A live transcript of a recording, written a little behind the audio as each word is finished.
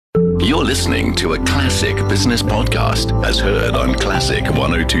You're listening to a classic business podcast as heard on Classic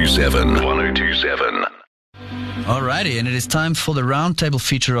 102.7. 102.7. Alrighty, and it is time for the roundtable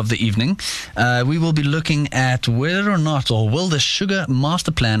feature of the evening. We will be looking at whether or not, or will the Sugar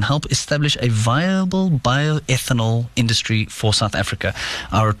Master Plan help establish a viable bioethanol industry for South Africa.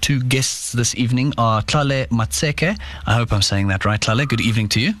 Our two guests this evening are Tlale Matseke. I hope I'm saying that right, Tlale. Good evening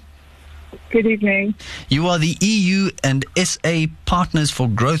to you. Good evening. You are the EU and SA Partners for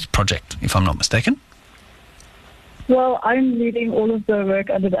Growth project, if I'm not mistaken. Well, I'm leading all of the work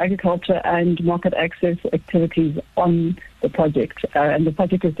under the agriculture and market access activities on the project. And the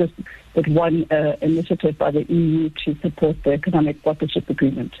project is just that one initiative by the EU to support the economic partnership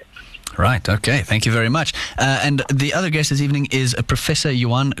agreement. Right, okay, thank you very much. And the other guest this evening is Professor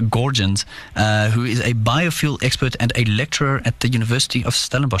Johan Gorgens, who is a biofuel expert and a lecturer at the University of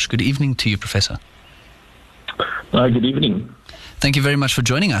Stellenbosch. Good evening to you, Professor. Good evening. Thank you very much for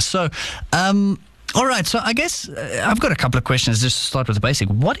joining us. So, all right, so I guess I've got a couple of questions just to start with the basic.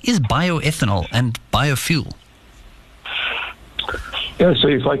 What is bioethanol and biofuel? Yeah, so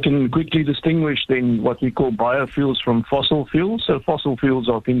if I can quickly distinguish then what we call biofuels from fossil fuels. So fossil fuels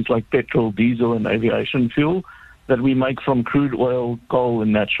are things like petrol, diesel, and aviation fuel that we make from crude oil, coal,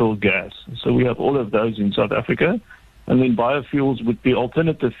 and natural gas. So we have all of those in South Africa. And then biofuels would be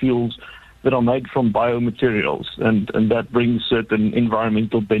alternative fuels that are made from biomaterials, and that brings certain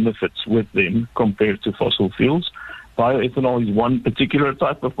environmental benefits with them compared to fossil fuels. Bioethanol is one particular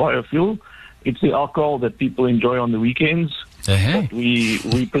type of biofuel. It's the alcohol that people enjoy on the weekends. But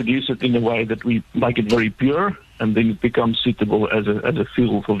we produce it in a way that we make it very pure, and then it becomes suitable as a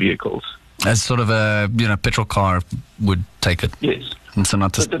fuel for vehicles. As sort of a petrol car would take it. Yes. And so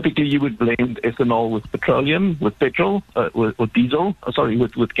typically you would blend ethanol with petroleum, with petrol, with diesel,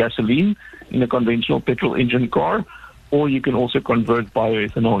 with gasoline in a conventional petrol engine car, or you can also convert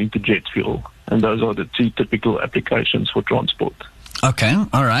bioethanol into jet fuel. And those are the two typical applications for transport. Okay,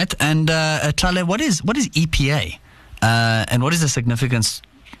 all right. And Tlale, what is EPA? And what is the significance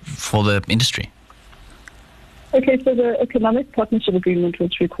for the industry? Okay, so the Economic Partnership Agreement,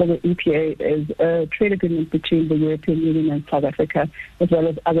 which we call the EPA, is a trade agreement between the European Union and South Africa, as well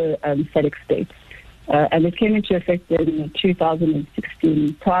as other SADC states. And it came into effect in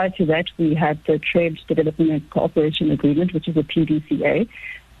 2016. Prior to that, we had the Trade Development and Cooperation Agreement, which is a PDCA.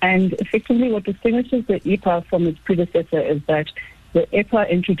 And effectively what distinguishes the EPA from its predecessor is that the EPA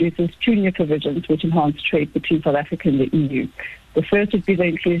introduces two new provisions which enhance trade between South Africa and the EU. The first would be the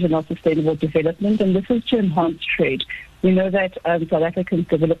inclusion of sustainable development, and this is to enhance trade. We know that South Africa's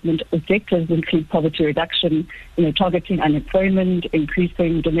development objectives include poverty reduction, targeting unemployment,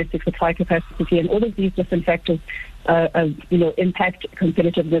 increasing domestic supply capacity, and all of these different factors, impact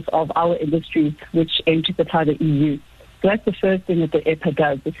competitiveness of our industries, which aim to supply the EU. So that's the first thing that the EPA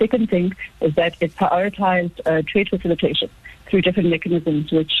does. The second thing is that it prioritized trade facilitation through different mechanisms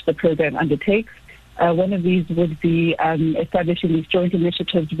which the program undertakes. One of these would be establishing these joint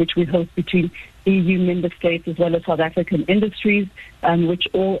initiatives which we host between EU member states as well as South African industries, which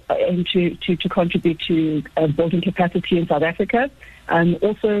all aim to contribute to building capacity in South Africa.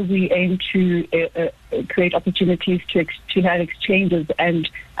 Also, we aim to create opportunities to have exchanges and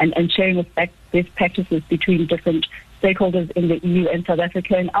sharing of best practices between different stakeholders in the EU and South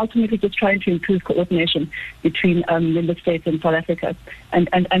Africa, and ultimately just trying to improve coordination between member states and South Africa.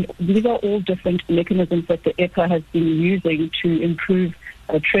 And these are all different mechanisms that the EPA has been using to improve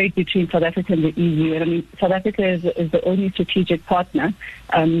trade between South Africa and the EU. And South Africa is the only strategic partner,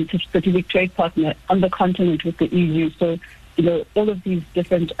 strategic trade partner on the continent with the EU. So, all of these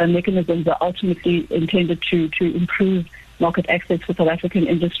different mechanisms are ultimately intended to improve market access for South African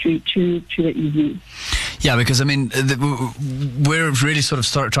industry to the EU. Yeah, because we're really sort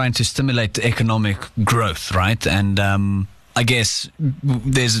of trying to stimulate economic growth, right? And I guess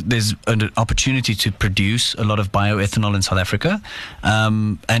there's an opportunity to produce a lot of bioethanol in South Africa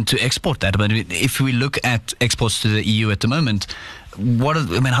and to export that. But if we look at exports to the EU at the moment,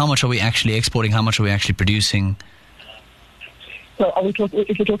 how much are we actually exporting? How much are we actually producing? So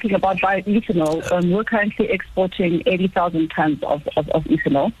if you're talking about bioethanol, we're currently exporting 80,000 tons of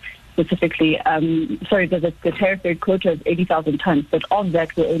ethanol. Specifically, the tariff rate quota is 80,000 tons, but of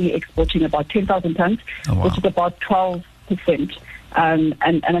that we're only exporting about 10,000 tons, which is about 12%.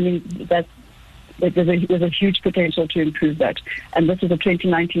 There's a huge potential to improve that. And this is a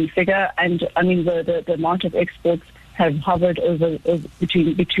 2019 figure, and the amount of exports have hovered over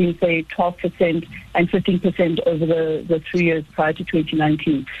between say 12% and 15% over the 3 years prior to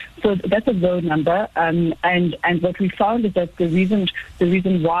 2019. So that's a low number. And what we found is that the reason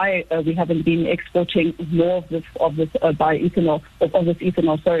why we haven't been exporting more of this bioethanol of this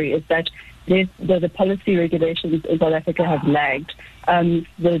ethanol, is that the policy regulations in South Africa have lagged. The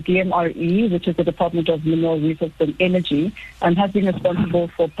DMRE, which is the Department of Mineral Resources and Energy, has been responsible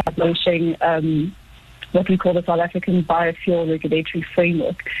for publishing what we call the South African Biofuel Regulatory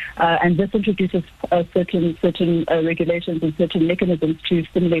Framework, and this introduces certain regulations and certain mechanisms to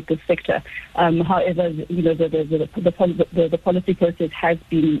stimulate the sector. However, the policy process has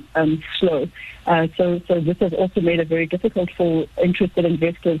been slow. So this has also made it very difficult for interested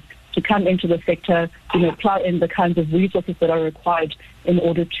investors to come into the sector, plow in the kinds of resources that are required in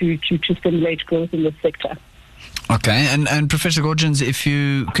order to stimulate growth in the sector. Okay, and Professor Goorjians, if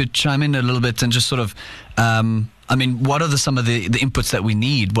you could chime in a little bit and just sort of, what are some of the inputs that we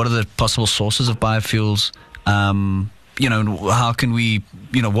need? What are the possible sources of biofuels? How can we,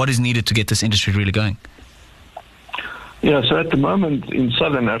 what is needed to get this industry really going? Yeah, so at the moment in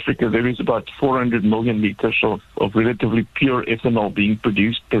Southern Africa, there is about 400 million liters of relatively pure ethanol being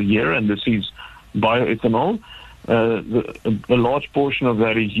produced per year, and this is bioethanol. A large portion of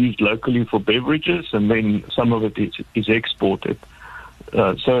that is used locally for beverages, and then some of it is exported.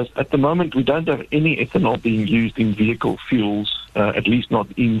 So at the moment, we don't have any ethanol being used in vehicle fuels, at least not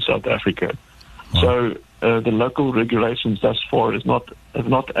in South Africa. So the local regulations thus far have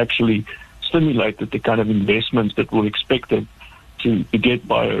not actually stimulated the kind of investments that were expected to get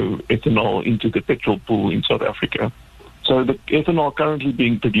bioethanol into the petrol pool in South Africa. So the ethanol currently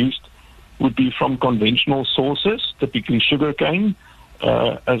being produced would be from conventional sources, typically sugarcane,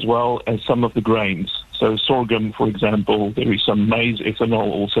 as well as some of the grains. So sorghum, for example, there is some maize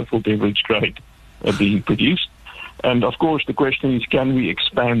ethanol also for beverage grade being produced. And of course, the question is, can we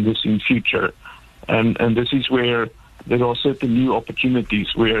expand this in future? And this is where there are certain new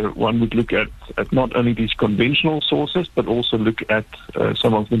opportunities where one would look at not only these conventional sources, but also look at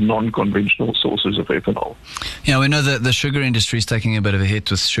some of the non-conventional sources of ethanol. Yeah, we know that the sugar industry is taking a bit of a hit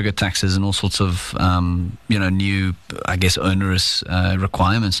with sugar taxes and all sorts of, new, onerous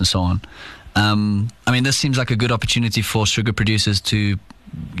requirements and so on. This seems like a good opportunity for sugar producers to,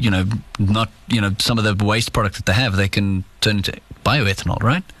 some of the waste product that they have, they can turn into bioethanol,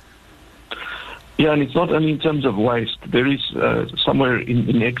 right? Yeah, and it's not only in terms of waste. There is somewhere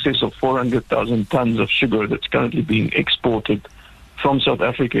in excess of 400,000 tons of sugar that's currently being exported from South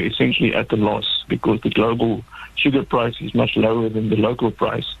Africa, essentially at a loss, because the global sugar price is much lower than the local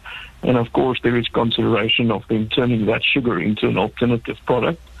price. And of course, there is consideration of them turning that sugar into an alternative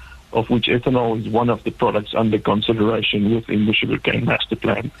product, of which ethanol is one of the products under consideration within the sugarcane master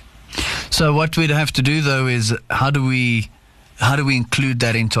plan. So what we'd have to do, though, is how do we include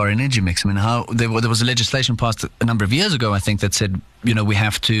that into our energy mix? There was a legislation passed a number of years ago, I think, that said, we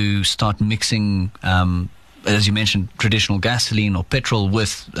have to start mixing, as you mentioned, traditional gasoline or petrol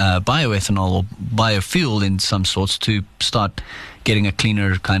with bioethanol or biofuel in some sorts to start getting a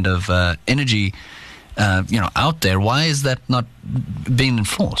cleaner kind of energy, out there. Why is that not being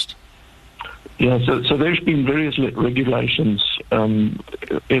enforced? Yeah, so there's been various regulations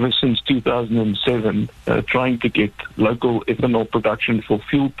ever since 2007 trying to get local ethanol production for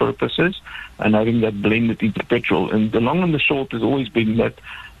fuel purposes and having that blended into petrol. And the long and the short has always been that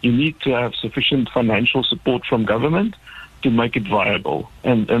you need to have sufficient financial support from government to make it viable.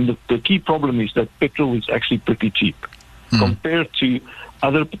 And the key problem is that petrol is actually pretty cheap compared to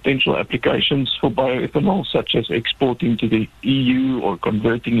other potential applications for bioethanol, such as exporting to the EU or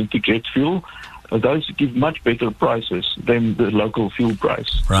converting into jet fuel. Those give much better prices than the local fuel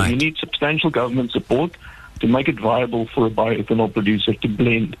price. Right. So you need substantial government support to make it viable for a bioethanol producer to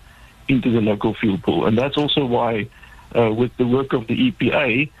blend into the local fuel pool. And that's also why, with the work of the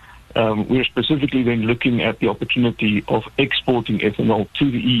EPA, we're specifically then looking at the opportunity of exporting ethanol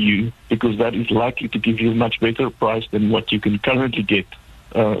to the EU, because that is likely to give you a much better price than what you can currently get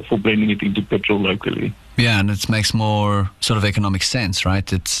for blending it into petrol locally. Yeah, and it makes more sort of economic sense,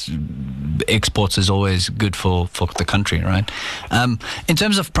 right? Exports is always good for the country, right? In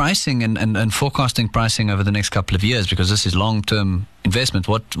terms of pricing and forecasting pricing over the next couple of years, because this is long-term investment,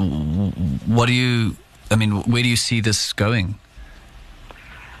 where do you see this going?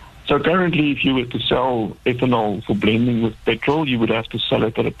 So currently, if you were to sell ethanol for blending with petrol, you would have to sell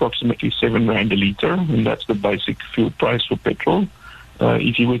it at approximately 7 rand a litre, and that's the basic fuel price for petrol.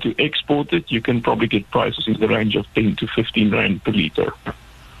 If you were to export it, you can probably get prices in the range of 10 to 15 rand per litre.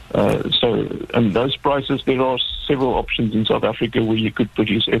 And those prices, there are several options in South Africa where you could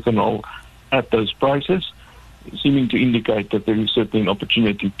produce ethanol at those prices. seeming to indicate that there is certainly an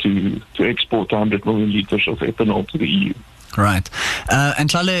opportunity to export 100 million litres of ethanol to the EU. Right. And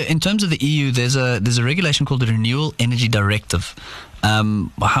Tlale, in terms of the EU, there's a regulation called the Renewable Energy Directive. I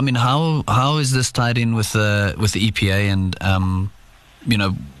mean, how is this tied in with the EPA, and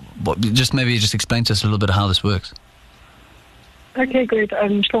just explain to us a little bit how this works. Okay, great.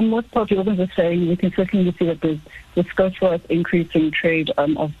 From what Prof. Jordan was saying, we can certainly see that there's scope for us increasing trade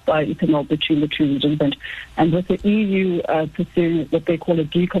of bioethanol between the two regions. And with the EU pursuing what they call a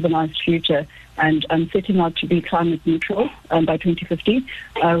decarbonized future and setting out to be climate neutral by 2050,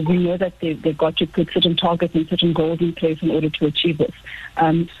 we know that they've got to put certain targets and certain goals in place in order to achieve this.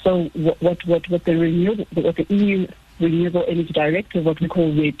 So what the EU Renewable Energy Directive, what we call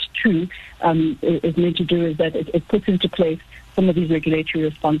RED II, is meant to do is that it puts into place some of these regulatory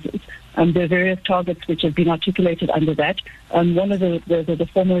responses. There are various targets which have been articulated under that. One of the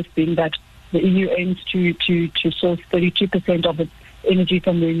foremost being that the EU aims to source 32% of its energy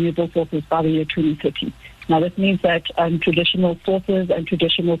from renewable sources by the year 2030. Now, this means that traditional sources and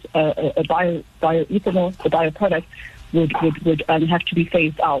traditional bioethanol, the bioproducts, would have to be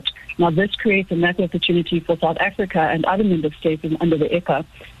phased out. Now, this creates a massive opportunity for South Africa and other member states under the EPA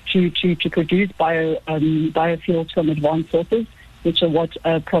to produce biofuels from advanced sources, which are what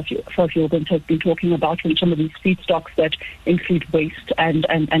Prof. Jordan has been talking about, from some of these feedstocks that include waste and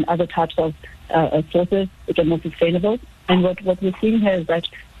other types of sources which are more sustainable. And what we're seeing here is that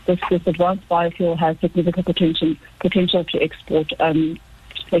this advanced biofuel has significant potential to export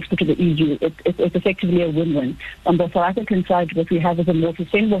to the EU. It's effectively a win-win. On the South African side, what we have is a more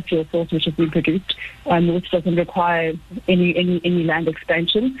sustainable fuel source which has been produced, which doesn't require any land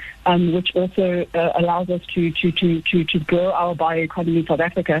expansion, which also allows us to grow our bioeconomy in South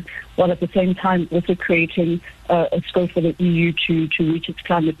Africa, while at the same time also creating a scope for the EU to reach its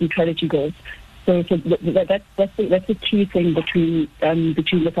climate neutrality goals. So that's the key thing between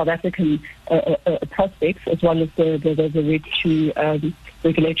the South African prospects as well as the RED II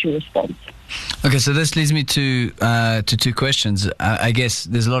regulatory response. Okay, so this leads me to two questions. I guess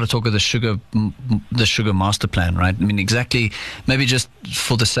there's a lot of talk of the sugar master plan, right? I mean, exactly. Maybe just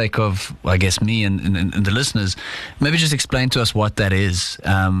for the sake of, I guess, me and the listeners, maybe just explain to us what that is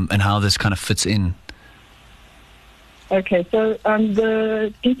and how this kind of fits in. Okay, so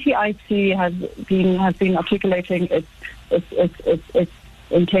the DTIC has been articulating its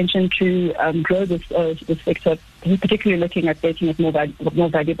intention to grow this sector, particularly looking at making it more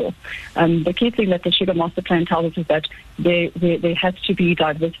valuable. The key thing that the Sugar Master Plan tells us is that there has to be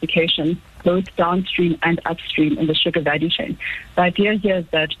diversification both downstream and upstream in the sugar value chain. The idea here is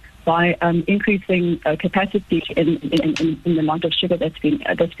that by increasing capacity in the amount of sugar that's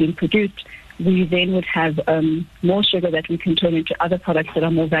being produced, we then would have more sugar that we can turn into other products that are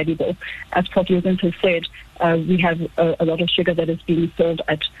more valuable. As Prof. Jordan has said, we have a lot of sugar that is being sold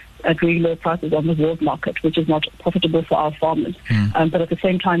at really low prices on the world market, which is not profitable for our farmers. But at the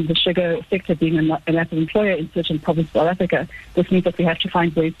same time, the sugar sector being a massive employer in certain provinces of South Africa, this means that we have to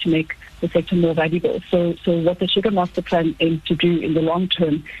find ways to make the sector more valuable. So what the Sugar Master Plan aims to do in the long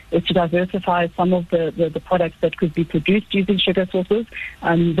term is to diversify some of the products that could be produced using sugar sources.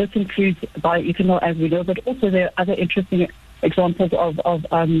 This includes bioethanol, as we know, but also there are other interesting examples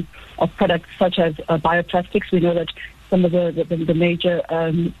of products such as bioplastics. We know that some of the major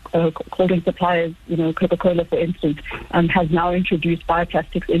cold drink suppliers, Coca-Cola, for instance, has now introduced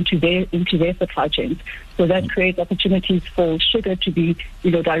bioplastics into their supply chains. So that creates opportunities for sugar to be,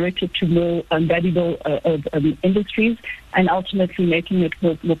 directed to more valuable industries, and ultimately making it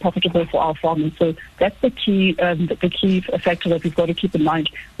more profitable for our farmers. So that's the key factor that we've got to keep in mind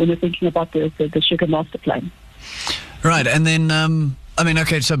when we're thinking about the Sugar Master Plan. Right, and then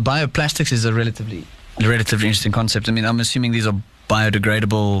so bioplastics is a relatively interesting concept. I mean, I'm assuming these are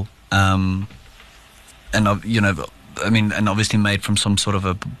biodegradable, and obviously made from some sort of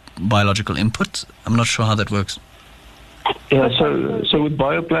a biological input. I'm not sure how that works. Yeah, so with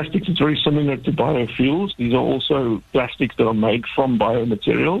bioplastics, it's very similar to biofuels. These are also plastics that are made from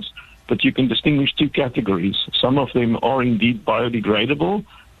biomaterials, but you can distinguish two categories. Some of them are indeed biodegradable,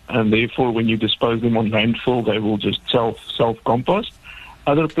 and therefore when you dispose them on landfill, they will just self-compost.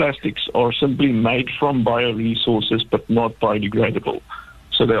 Other plastics are simply made from bioresources but not biodegradable.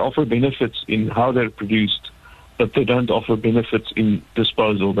 So they offer benefits in how they're produced, but they don't offer benefits in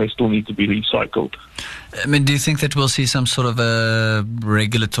disposal. They still need to be recycled. I mean, do you think that we'll see some sort of a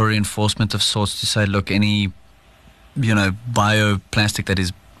regulatory enforcement of sorts to say, look, any, bioplastic that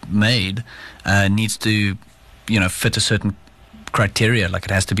is made needs to, fit a certain criteria, like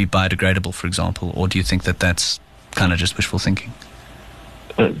it has to be biodegradable, for example? Or do you think that that's kind of just wishful thinking?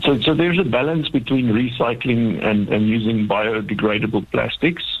 So there's a balance between recycling and using biodegradable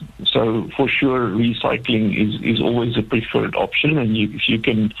plastics. So for sure, recycling is always a preferred option, and if you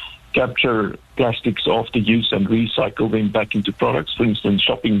can capture plastics after use and recycle them back into products, for instance,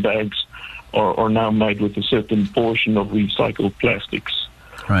 shopping bags are now made with a certain portion of recycled plastics.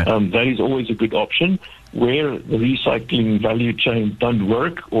 Right. That is always a good option. Where the recycling value chain don't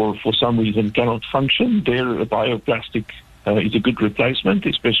work or for some reason cannot function, there a bioplastic is a good replacement,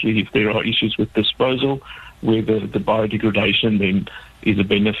 especially if there are issues with disposal, where the biodegradation then is a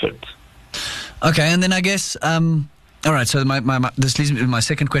benefit. Okay, and then I guess, all right, so this leads me to my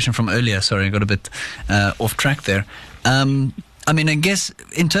second question from earlier. Sorry, I got a bit off track there. I mean, I guess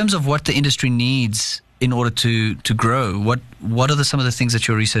in terms of what the industry needs in order to grow, what are some of the things that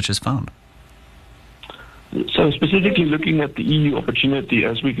your research has found? So specifically looking at the EU opportunity,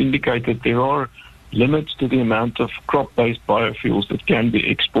 as we've indicated, there are limits to the amount of crop-based biofuels that can be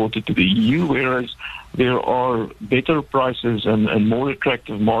exported to the EU, whereas there are better prices and more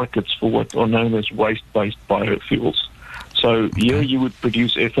attractive markets for what are known as waste-based biofuels. So here you would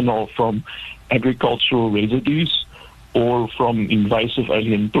produce ethanol from agricultural residues or from invasive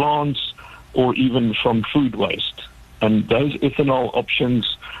alien plants or even from food waste. And those ethanol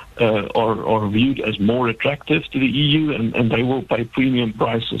options are viewed as more attractive to the EU, and they will pay premium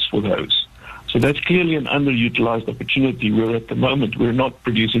prices for those. So that's clearly an underutilized opportunity where at the moment we're not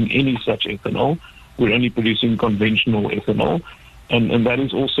producing any such ethanol. We're only producing conventional ethanol. And that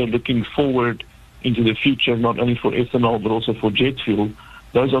is also looking forward into the future, not only for ethanol but also for jet fuel.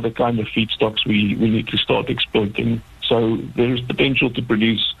 Those are the kind of feedstocks we need to start exploiting. So there is potential to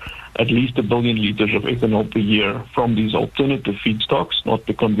produce at least 1 billion liters of ethanol per year from these alternative feedstocks, not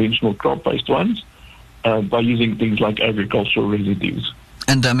the conventional crop-based ones, by using things like agricultural residues.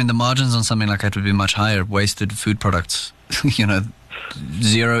 And I mean, the margins on something like that would be much higher. Wasted food products,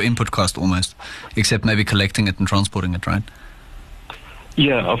 zero input cost almost, except maybe collecting it and transporting it, right?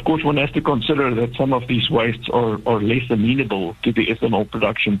 Yeah, of course, one has to consider that some of these wastes are less amenable to the ethanol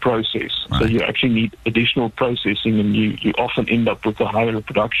production process. Right. So you actually need additional processing, and you often end up with a higher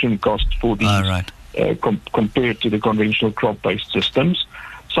production cost for these compared to the conventional crop-based systems.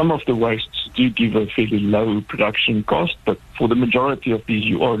 Some of the wastes do give a fairly low production cost, but for the majority of these,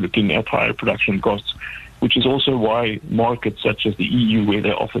 you are looking at higher production costs, which is also why markets such as the EU, where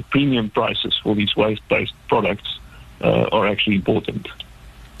they offer premium prices for these waste-based products, are actually important.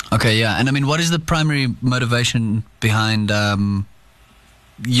 Okay, yeah. And I mean, what is the primary motivation behind, obviously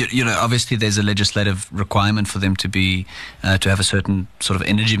there's a legislative requirement for them to be, to have a certain sort of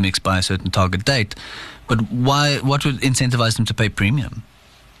energy mix by a certain target date, but what would incentivize them to pay premium?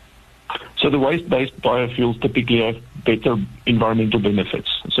 So the waste-based biofuels typically have better environmental benefits.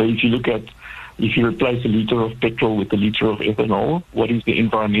 So if you replace a liter of petrol with a liter of ethanol, what is the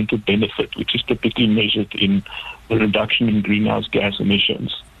environmental benefit, which is typically measured in the reduction in greenhouse gas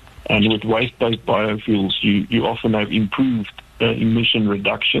emissions? And with waste-based biofuels, you often have improved emission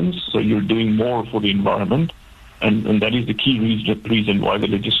reductions, so you're doing more for the environment, and that is the key reason why the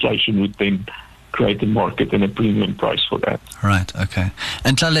legislation would then create a market and a premium price for that. Right, okay.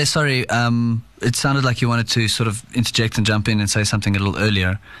 And Tlale, sorry, it sounded like you wanted to sort of interject and jump in and say something a little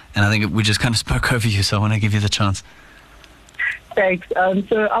earlier, and I think we just kind of spoke over you, so I want to give you the chance. Thanks.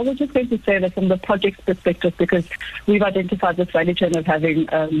 So I was just going to say that from the project's perspective, because we've identified this value chain of having,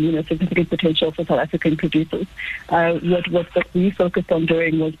 significant potential for South African producers. What we focused on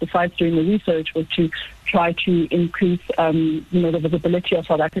doing was, besides doing the research, was to try to increase, the visibility of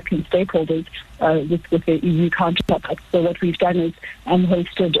South African stakeholders with their EU counterparts. So what we've done is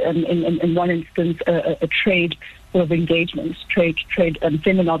hosted, in one instance, a trade sort of engagement, trade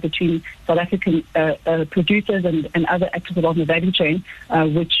seminar between South African producers and other actors along the value chain,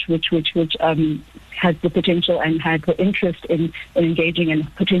 which has the potential and had the interest in engaging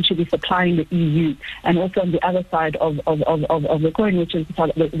and potentially supplying the EU. And also on the other side of the coin, which is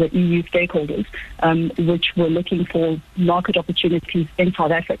the EU stakeholders, which were looking for market opportunities in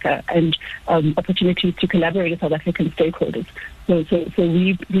South Africa and opportunities to collaborate with South African stakeholders. So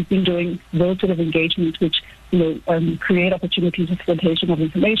we've been doing those sort of engagements which create opportunities for facilitation of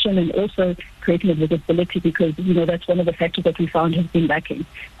information and also creating a visibility, because that's one of the factors that we found has been lacking.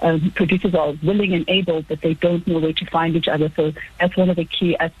 Producers are willing and able, but they don't know where to find each other. So that's one of the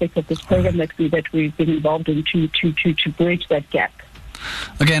key aspects of this program that we've been involved in to bridge that gap.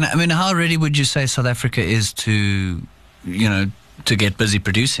 Okay, I mean, how ready would you say South Africa is to get busy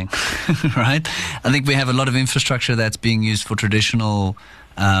producing, right? I think we have a lot of infrastructure that's being used for traditional,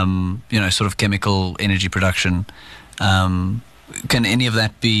 sort of chemical energy production. Can any of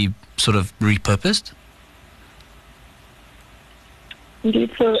that be sort of repurposed?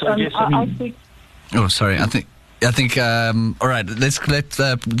 Indeed. So, yes, I'll speak. Oh, sorry. I think. All right. Let's let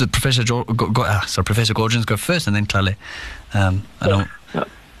the Professor Professor Gorgens go first, and then Tlale. I don't.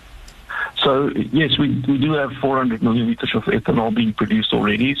 So, yes, we do have 400 million litres of ethanol being produced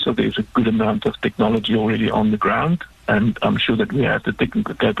already, so there's a good amount of technology already on the ground, and I'm sure that we have the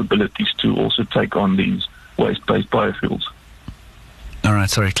technical capabilities to also take on these waste-based biofuels. All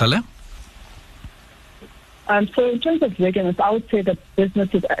right, sorry, Tlale? So in terms of readiness, I would say that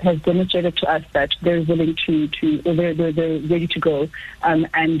businesses has demonstrated to us that they're willing or they're ready to go, and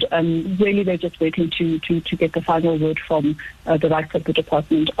really they're just waiting to get the final word from the likes of the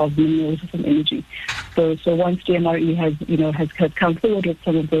Department of Minerals and Energy. So once DMRE has come forward with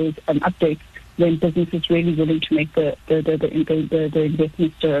some of those updates, then business is really willing to make the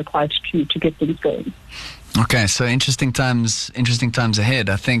investments required to get things going. Okay, so interesting times ahead.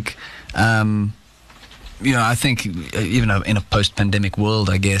 I think. I think even in a post-pandemic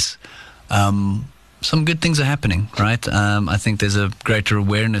world, I guess, some good things are happening, right? I think there's a greater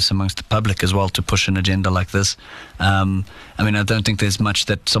awareness amongst the public as well to push an agenda like this. I don't think there's much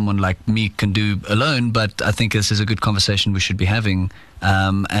that someone like me can do alone, but I think this is a good conversation we should be having.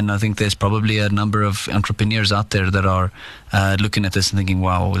 And I think there's probably a number of entrepreneurs out there that are looking at this and thinking,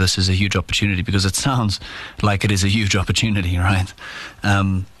 wow, this is a huge opportunity, because it sounds like it is a huge opportunity, right?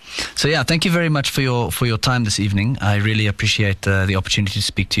 So yeah, thank you very much for your time this evening. I really appreciate the opportunity to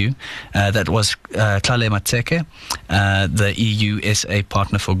speak to you. That was Tlale Matseke, the EU-SA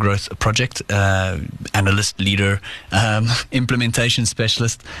Partner for Growth Project, analyst, leader, implementation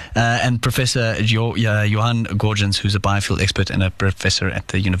specialist, and Professor Johan Gorgens, who's a biofuel expert and a professor at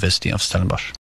the University of Stellenbosch.